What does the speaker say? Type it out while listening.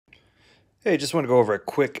Hey, just want to go over a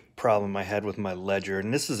quick problem I had with my ledger,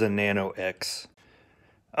 and this is a Nano X.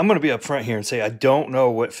 I'm going to be upfront here and say I don't know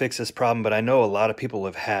what fixed this problem, but I know a lot of people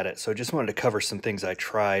have had it, so I just wanted to cover some things I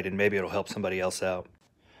tried, and maybe it'll help somebody else out.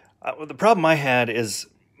 Well, the problem I had is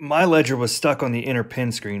my ledger was stuck on the inner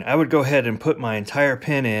pin screen. I would go ahead and put my entire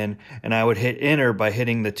pin in, and I would hit enter by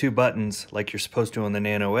hitting the two buttons like you're supposed to on the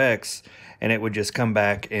Nano X, and it would just come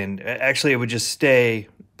back, and actually it would just stay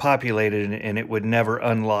populated, and it would never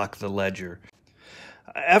unlock the ledger.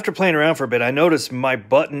 After playing around for a bit, I noticed my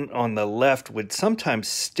button on the left would sometimes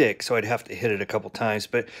stick, so I'd have to hit it a couple times,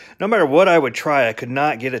 but no matter what I would try, I could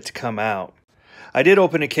not get it to come out. I did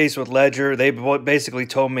open a case with Ledger. They basically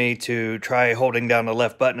told me to try holding down the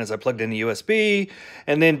left button as I plugged in the USB,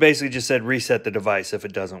 and then basically just said reset the device if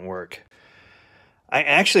it doesn't work. I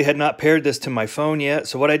actually had not paired this to my phone yet,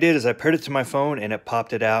 so what I did is I paired it to my phone and it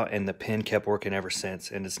popped it out, and the pin kept working ever since,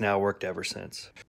 and it's now worked ever since.